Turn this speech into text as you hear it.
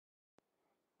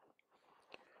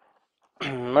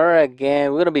All right,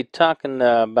 again, we're going to be talking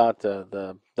about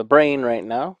the brain right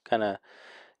now. Kind of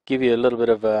give you a little bit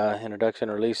of introduction,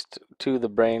 or at least to the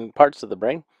brain, parts of the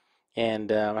brain.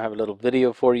 And I have a little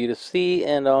video for you to see,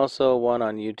 and also one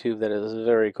on YouTube that is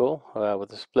very cool with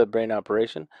the split brain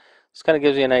operation. This kind of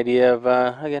gives you an idea of,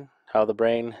 again, how the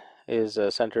brain is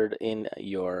centered in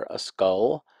your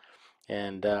skull.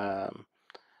 And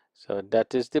so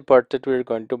that is the part that we're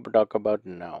going to talk about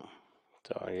now.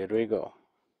 So here we go.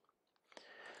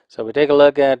 So we take a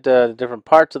look at the different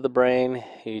parts of the brain.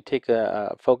 You take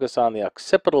a focus on the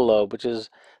occipital lobe, which is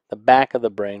the back of the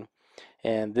brain,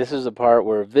 and this is the part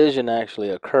where vision actually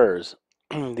occurs.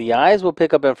 The eyes will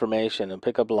pick up information and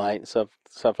pick up light and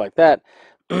stuff like that,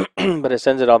 but it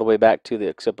sends it all the way back to the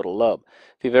occipital lobe.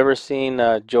 If you've ever seen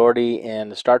Geordi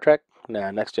in Star Trek,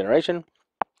 Next Generation,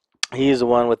 he's the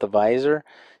one with the visor.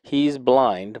 He's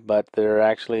blind, but they're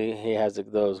actually he has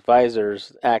those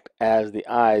visors act as the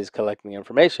eyes collecting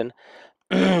information,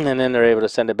 and then they're able to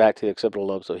send it back to the occipital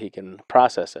lobe so he can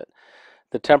process it.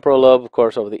 The temporal lobe, of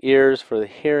course, over the ears for the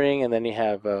hearing, and then you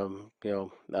have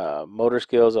motor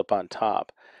skills up on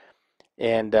top.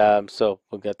 And so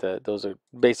we'll get those are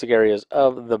basic areas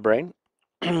of the brain.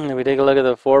 If we take a look at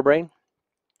the forebrain,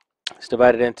 it's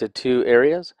divided into two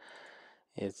areas.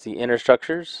 It's the inner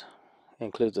structures,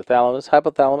 includes the thalamus,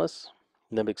 hypothalamus,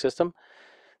 limbic system.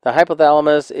 The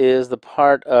hypothalamus is the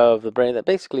part of the brain that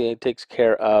basically takes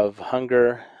care of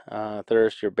hunger,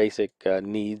 thirst, your basic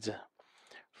needs.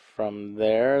 From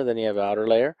there, then you have outer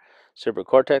layer, cerebral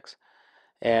cortex,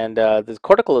 and the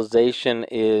corticalization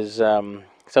is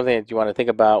something that you want to think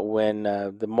about when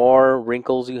the more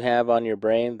wrinkles you have on your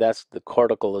brain, that's the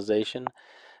corticalization,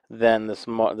 then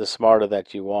the smarter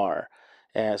that you are.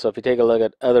 And so if you take a look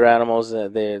at other animals,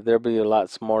 they'll be a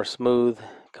lot more smooth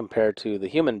compared to the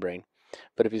human brain.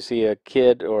 But if you see a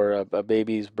kid or a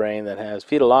baby's brain that has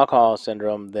fetal alcohol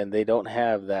syndrome, then they don't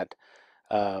have that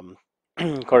um,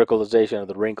 corticalization of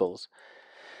the wrinkles.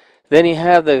 Then you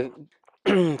have the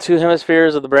two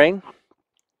hemispheres of the brain,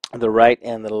 the right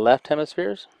and the left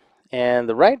hemispheres. And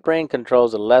the right brain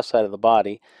controls the left side of the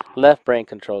body, left brain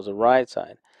controls the right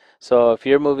side. So if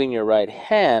you're moving your right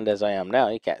hand, as I am now,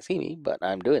 you can't see me, but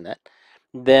I'm doing that,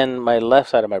 then my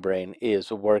left side of my brain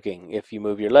is working. If you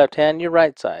move your left hand, your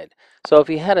right side. So if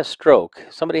you had a stroke,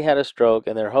 somebody had a stroke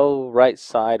and their whole right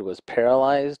side was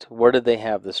paralyzed, where did they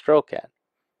have the stroke at?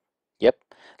 Yep,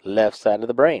 left side of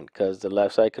the brain, because the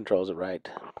left side controls the right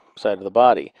side of the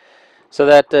body. So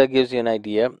that gives you an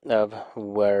idea of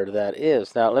where that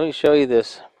is. Now let me show you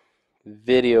this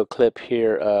video clip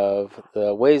here of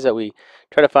the ways that we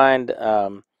try to find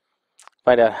out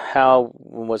how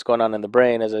what's going on in the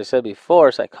brain. As I said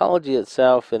before, psychology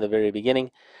itself in the very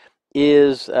beginning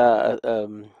is a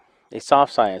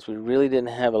soft science. We really didn't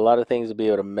have a lot of things to be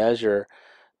able to measure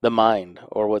the mind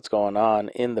or what's going on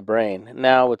in the brain.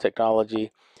 Now with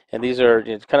technology, and these are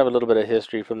it's kind of a little bit of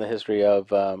history from the history of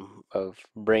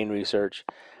brain research,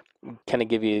 kind of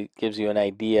gives you an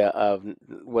idea of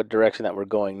what direction that we're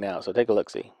going now. So take a look,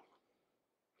 see.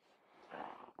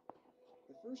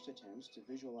 The first attempts to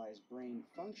visualize brain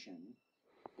function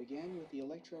began with the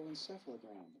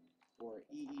electroencephalogram, or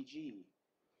EEG.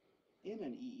 In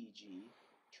an EEG,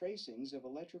 tracings of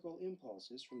electrical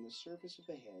impulses from the surface of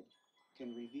the head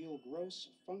can reveal gross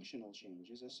functional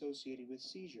changes associated with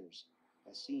seizures,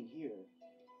 as seen here,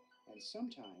 and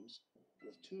sometimes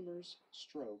with tumors,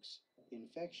 strokes,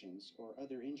 infections, or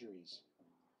other injuries.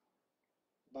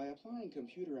 By applying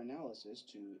computer analysis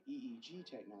to EEG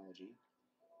technology,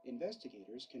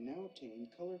 investigators can now obtain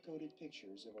color-coded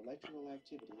pictures of electrical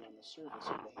activity on the surface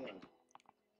of the head.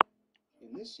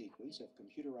 In this sequence of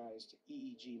computerized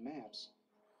EEG maps,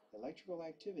 electrical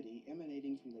activity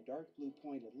emanating from the dark blue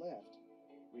point at left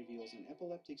reveals an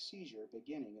epileptic seizure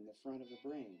beginning in the front of the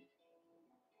brain.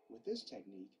 With this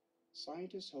technique,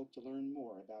 scientists hope to learn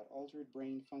more about altered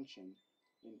brain function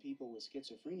in people with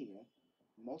schizophrenia,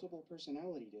 multiple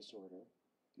personality disorder,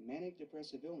 manic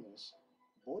depressive illness,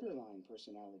 borderline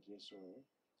personality disorder,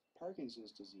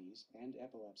 Parkinson's disease, and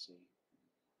epilepsy.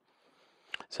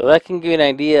 So that can give you an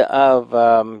idea of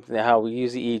how we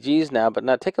use the EEGs now. But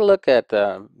now take a look at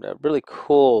a really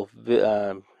cool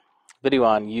video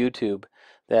on YouTube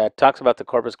that talks about the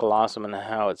corpus callosum and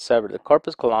how it's severed. The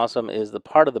corpus callosum is the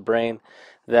part of the brain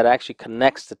that actually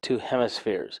connects the two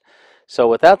hemispheres. So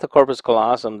without the corpus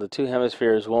callosum, the two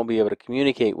hemispheres won't be able to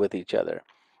communicate with each other.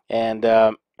 And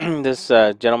this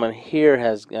gentleman here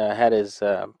has had his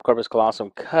corpus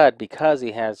callosum cut because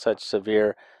he had such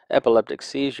severe epileptic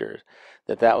seizures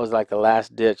that was like the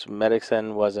last ditch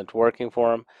medicine wasn't working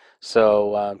for him.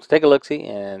 So take a look-see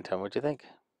and tell me what you think.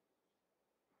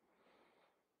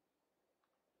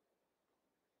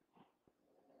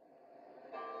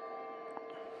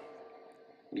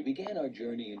 We began our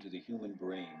journey into the human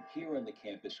brain here on the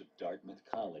campus of Dartmouth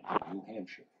College in New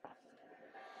Hampshire.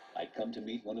 I'd come to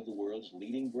meet one of the world's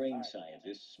leading brain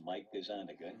scientists, Mike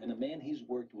Gazzaniga, and a man he's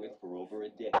worked with for over a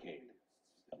decade.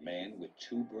 A man with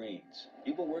two brains.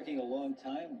 You've been working a long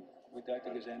time with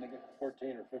Dr. Gazzaniga? 14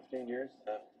 or 15 years?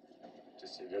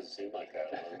 It doesn't seem like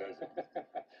that long, does it?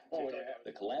 Well,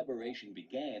 the collaboration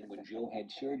began when Joe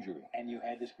had surgery. And you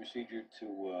had this procedure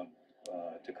to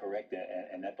correct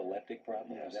an epileptic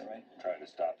problem, yes. Is that right? Trying to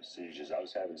stop the seizures. I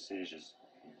was having seizures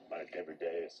like every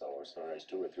day, or sometimes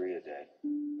 2 or 3 a day.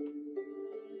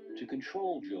 To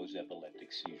control Joe's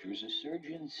epileptic seizures, a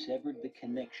surgeon severed the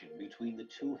connection between the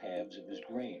two halves of his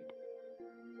brain.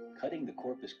 Cutting the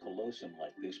corpus callosum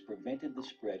like this prevented the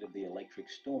spread of the electric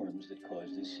storms that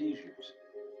caused his seizures.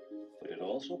 But it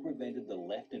also prevented the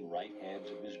left and right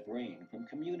halves of his brain from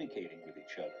communicating with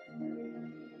each other.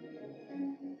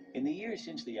 In the years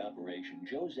since the operation,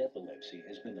 Joe's epilepsy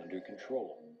has been under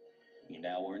control. He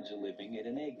now earns a living at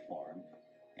an egg farm,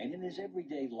 and in his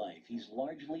everyday life, he's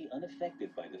largely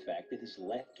unaffected by the fact that his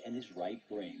left and his right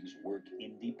brains work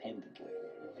independently.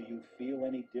 Do you feel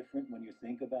any different when you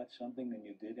think about something than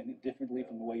you did, any differently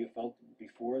from the way you felt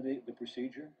before the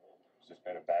procedure? It's just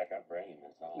got a backup brain,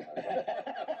 that's all.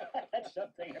 That's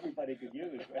something everybody could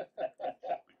use, right?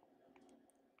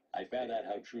 I found out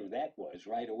how true that was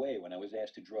right away when I was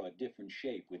asked to draw a different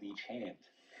shape with each hand.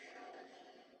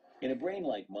 In a brain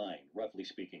like mine, roughly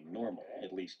speaking normal,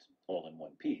 at least all in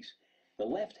one piece, the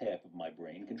left half of my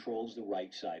brain controls the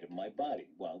right side of my body,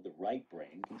 while the right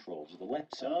brain controls the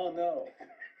left side. Oh, no.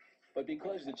 But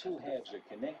because the two halves are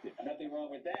connected, Nothing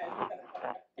wrong with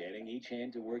that. getting each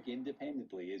hand to work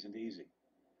independently isn't easy.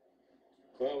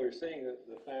 Well, we're seeing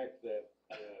the fact that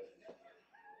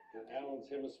Alan's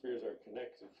hemispheres are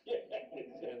connected,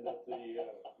 and that the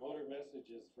motor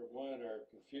messages from one are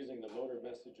confusing the motor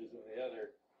messages in the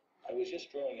other. I was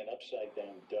just drawing an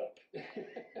upside-down duck.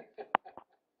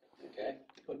 Okay.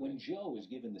 But when Joe is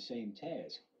given the same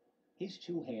task, his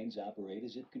two hands operate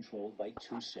as if controlled by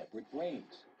two separate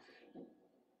brains.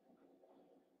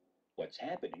 What's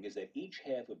happening is that each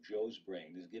half of Joe's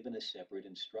brain is given a separate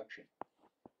instruction.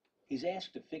 He's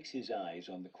asked to fix his eyes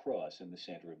on the cross in the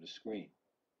center of the screen.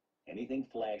 Anything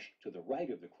flashed to the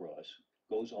right of the cross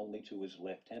goes only to his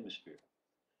left hemisphere.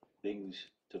 Things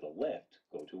to the left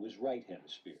go to his right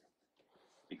hemisphere.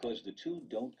 Because the two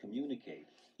don't communicate,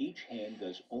 each hand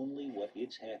does only what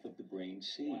its half of the brain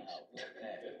sees. Wow.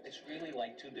 It's really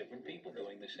like two different people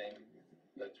doing the same.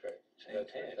 That's right. Same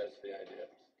task. That's the idea.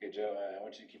 Okay, Joe, I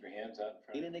want you to keep your hands out in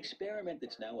front. In an experiment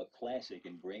that's now a classic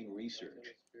in brain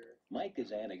research, Mike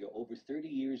Gazzaniga over 30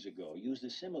 years ago used a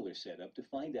similar setup to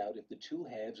find out if the two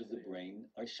halves of the brain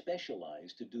are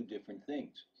specialized to do different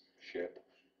things. Ship.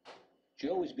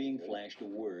 Joe is being flashed a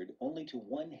word only to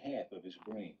one half of his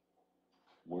brain.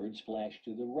 Words flashed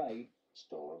to the right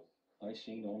Storm. are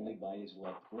seen only by his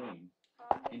left brain,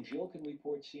 and Joe can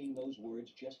report seeing those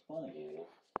words just fine.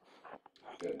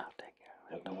 Good. I'll take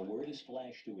care of But when a word is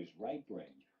flashed to his right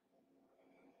brain,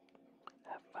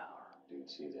 half power. Didn't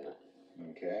see that.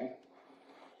 Okay.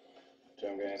 So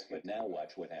I'm going to ask you but now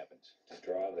watch what happens. to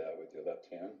draw that with your left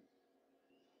hand.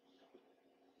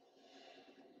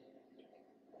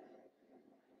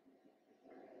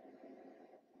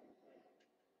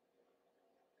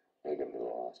 I get a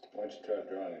little lost. Why don't you try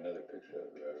drawing another picture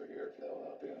of it over here, if that'll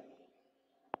help you.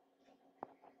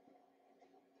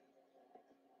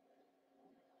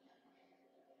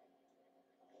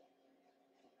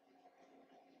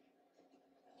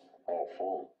 All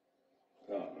full.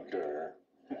 Oh, okay.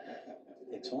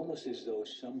 It's almost as though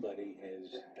somebody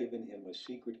has given him a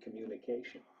secret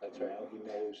communication. That's right. Now he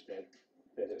knows that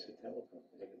it's a telephone.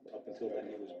 Up until then,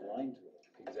 he was blind to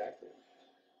it. Exactly.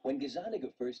 When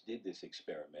Gazzaniga first did this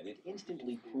experiment, it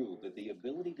instantly proved that the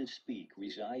ability to speak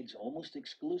resides almost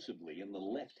exclusively in the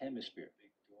left hemisphere.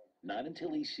 Not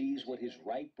until he sees what his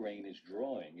right brain is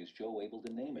drawing is Joe able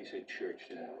to name it. He said church,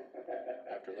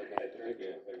 after looking at the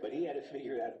picture. But he had to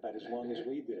figure it out about as long as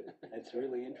we did. That's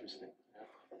really interesting.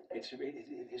 It's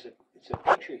a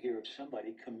picture here of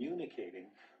somebody communicating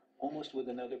almost with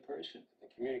another person. The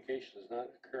communication is not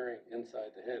occurring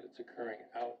inside the head, it's occurring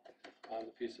out on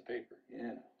the piece of paper.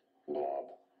 Yeah. Bob.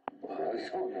 I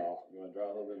don't know. You want to draw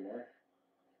a little bit more?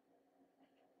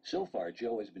 So far,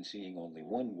 Joe has been seeing only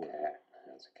one word.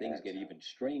 That's a Things cat. get even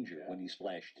stranger when he's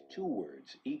flashed two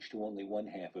words, each to only one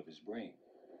half of his brain.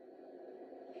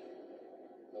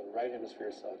 The right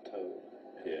hemisphere saw toad.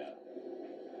 Yeah.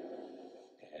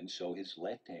 And so his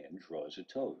left hand draws a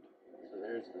toad. So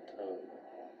there's the toad.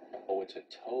 Oh, it's a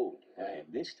toad. Right.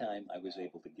 And this time I was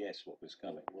able to guess what was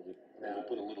coming. Will we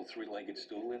put a little three-legged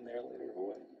stool in there later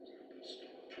or what?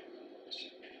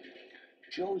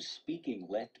 Joe's speaking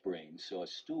left brain saw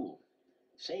stool.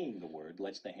 Saying the word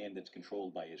lets the hand that's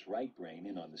controlled by his right brain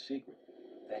in on the secret.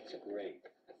 That's great.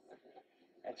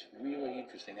 That's really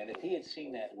interesting. And if he had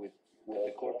seen that with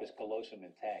the corpus callosum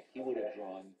intact, he would have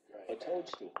drawn a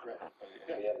toadstool. Right.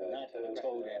 Not a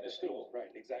toad and a stool. Right,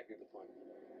 exactly the point.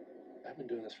 I've been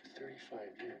doing this for 35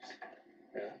 years.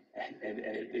 Yeah. And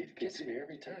it gets me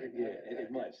every time. Yeah,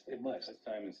 it must. It must. This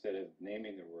time, instead of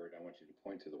naming the word, I want you to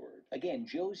point to the word. Again,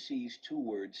 Joe sees two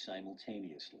words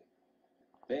simultaneously.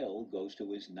 Bell goes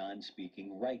to his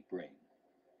non-speaking right brain.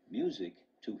 Music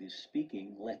to his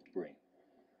speaking left brain.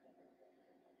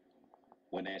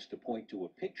 When asked to point to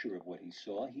a picture of what he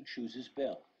saw, he chooses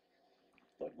Bell.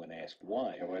 But when asked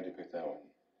why, Yeah, why'd you pick that one?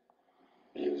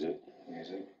 Music.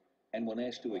 Music? and when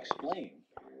asked to explain,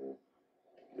 It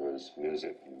was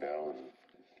music and bell,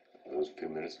 and it was a few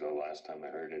minutes ago. Last time I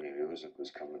heard any music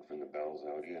was coming from the bells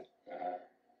out here.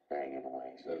 Banging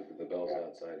away. So the bell's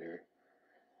outside here.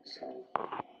 So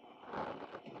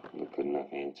you could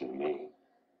not answer me.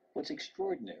 what's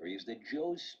extraordinary is that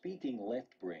Joe's speaking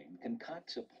left brain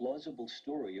concocts a plausible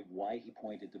story of why he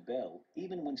pointed to Bell,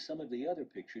 even when some of the other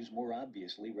pictures more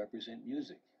obviously represent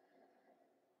music.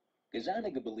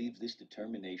 Gazzaniga believes this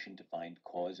determination to find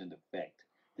cause and effect,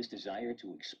 this desire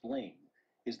to explain,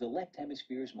 is the left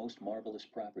hemisphere's most marvelous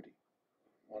property.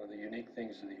 One of the unique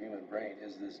things of the human brain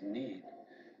is this need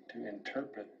to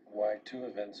interpret why two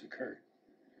events occurred.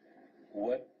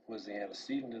 What was the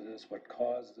antecedent of this? What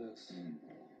caused this?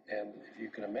 And if you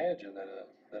can imagine that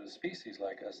a species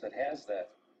like us that has that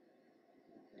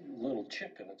little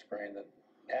chip in its brain that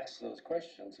asks those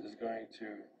questions is going to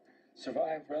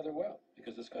survive rather well,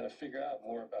 because it's going to figure out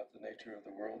more about the nature of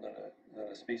the world than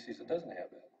a species that doesn't have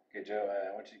that. Okay, Joe,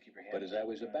 I want you to keep your hand. But as I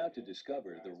was about to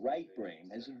discover, the right brain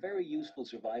has a very useful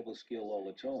survival skill all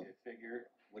its own.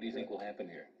 What do you think will happen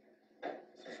here?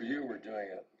 So for you, we're doing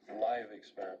a live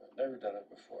experiment. Never done it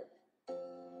before.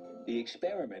 The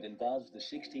experiment involves the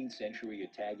 16th century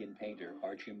Italian painter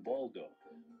Arcimboldo,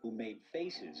 who made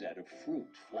faces out of fruit,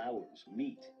 flowers,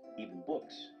 meat, even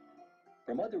books.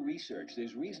 From other research,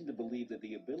 there's reason to believe that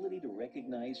the ability to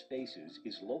recognize faces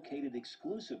is located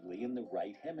exclusively in the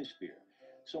right hemisphere.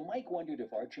 So Mike wondered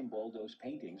if Arcimboldo's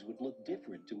paintings would look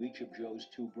different to each of Joe's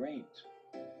two brains.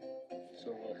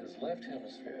 So will his left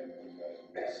hemisphere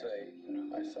say,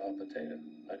 I saw a potato,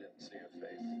 I didn't see a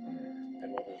face?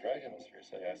 And will his right hemisphere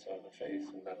say, I saw the face,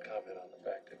 and not comment on the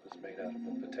fact it was made out of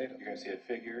a potato? You're going to see a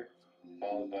figure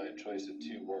followed by a choice of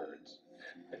two words.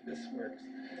 If this works,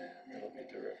 it'll be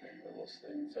terrific, but we'll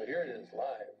see. So here it is,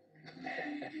 live.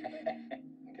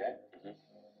 Okay?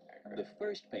 The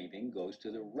first painting goes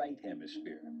to the right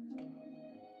hemisphere.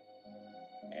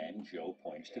 And Joe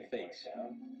points to face.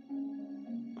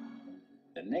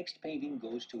 The next painting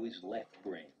goes to his left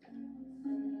brain.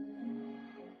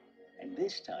 And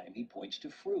this time he points to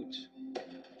fruits.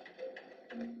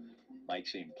 Mike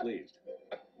seemed pleased.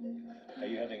 Are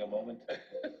you having a moment?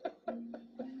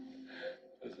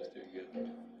 This is too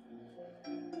good.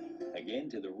 Again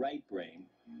to the right brain,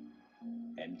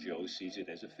 and Joe sees it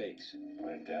as a face.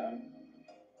 Put it down.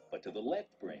 But to the left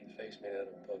brain, Face made out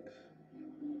of books.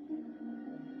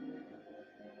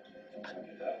 Put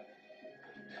it up.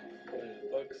 What is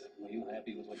books? were you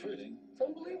happy with what you're seeing? It's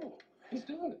unbelievable. He's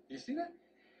doing it. You see that?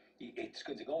 It's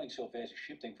going so fast, it's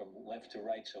shifting from left to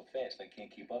right so fast, I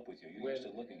can't keep up with you. You're used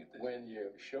to looking at this. When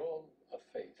you show him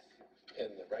a face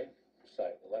in the right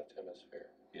side, the left hemisphere,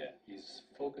 Yeah. he's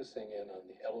focusing in on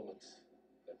the elements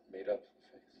that made up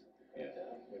the face. Yeah.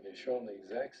 When you show him the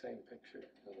exact same picture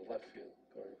in the left field,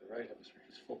 going to the right hemisphere,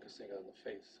 he's focusing on the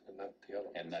face and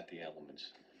not the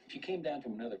elements. If you came down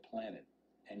from another planet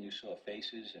and you saw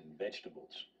faces and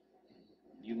vegetables,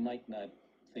 you might not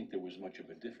think there was much of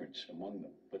a difference among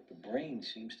them. But the brain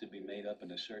seems to be made up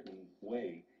in a certain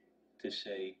way to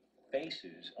say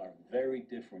faces are very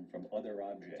different from other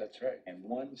objects. That's right. And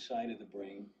one side of the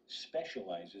brain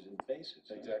specializes in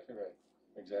faces. Exactly right.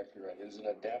 Exactly right. It is an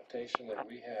adaptation that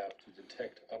we have to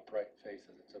detect upright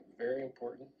faces. It's a very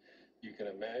important. You can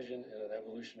imagine in an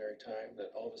evolutionary time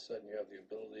that all of a sudden you have the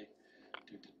ability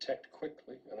to detect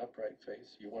quickly an upright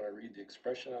face. You want to read the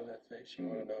expression on that face. You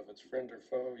want to know if it's friend or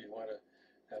foe. You want to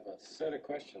have a set of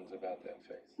questions about that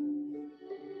face.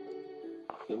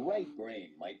 The right brain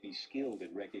might be skilled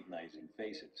at recognizing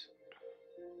faces.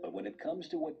 But when it comes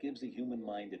to what gives the human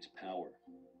mind its power,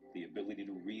 the ability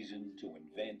to reason, to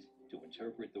invent, to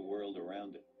interpret the world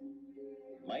around it,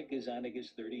 Mike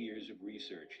Gazzaniga's 30 years of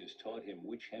research has taught him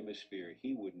which hemisphere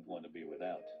he wouldn't want to be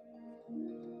without.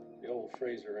 The old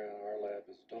phrase around our lab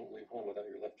is, don't leave home without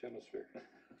your left hemisphere.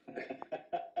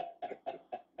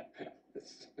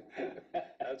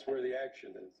 That's where the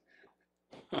action is.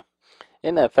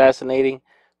 Isn't that fascinating?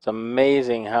 It's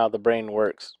amazing how the brain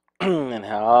works and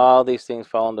how all these things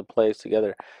fall into place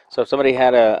together. So if somebody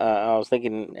had I was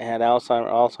thinking, had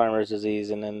Alzheimer's disease,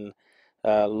 and then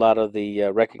a lot of the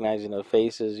recognizing of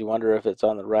faces, you wonder if it's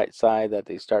on the right side that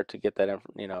they start to get that,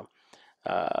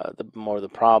 the more the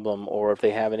problem, or if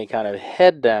they have any kind of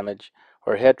head damage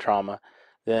or head trauma,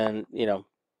 then you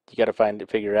got to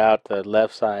figure out the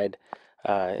left side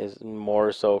is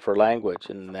more so for language,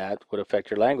 and that would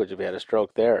affect your language if you had a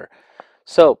stroke there.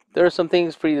 So there are some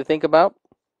things for you to think about.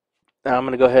 I'm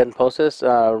going to go ahead and post this.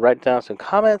 Write down some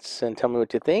comments and tell me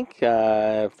what you think.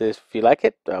 If you like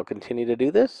it, I'll continue to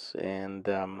do this, and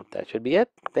that should be it.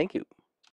 Thank you.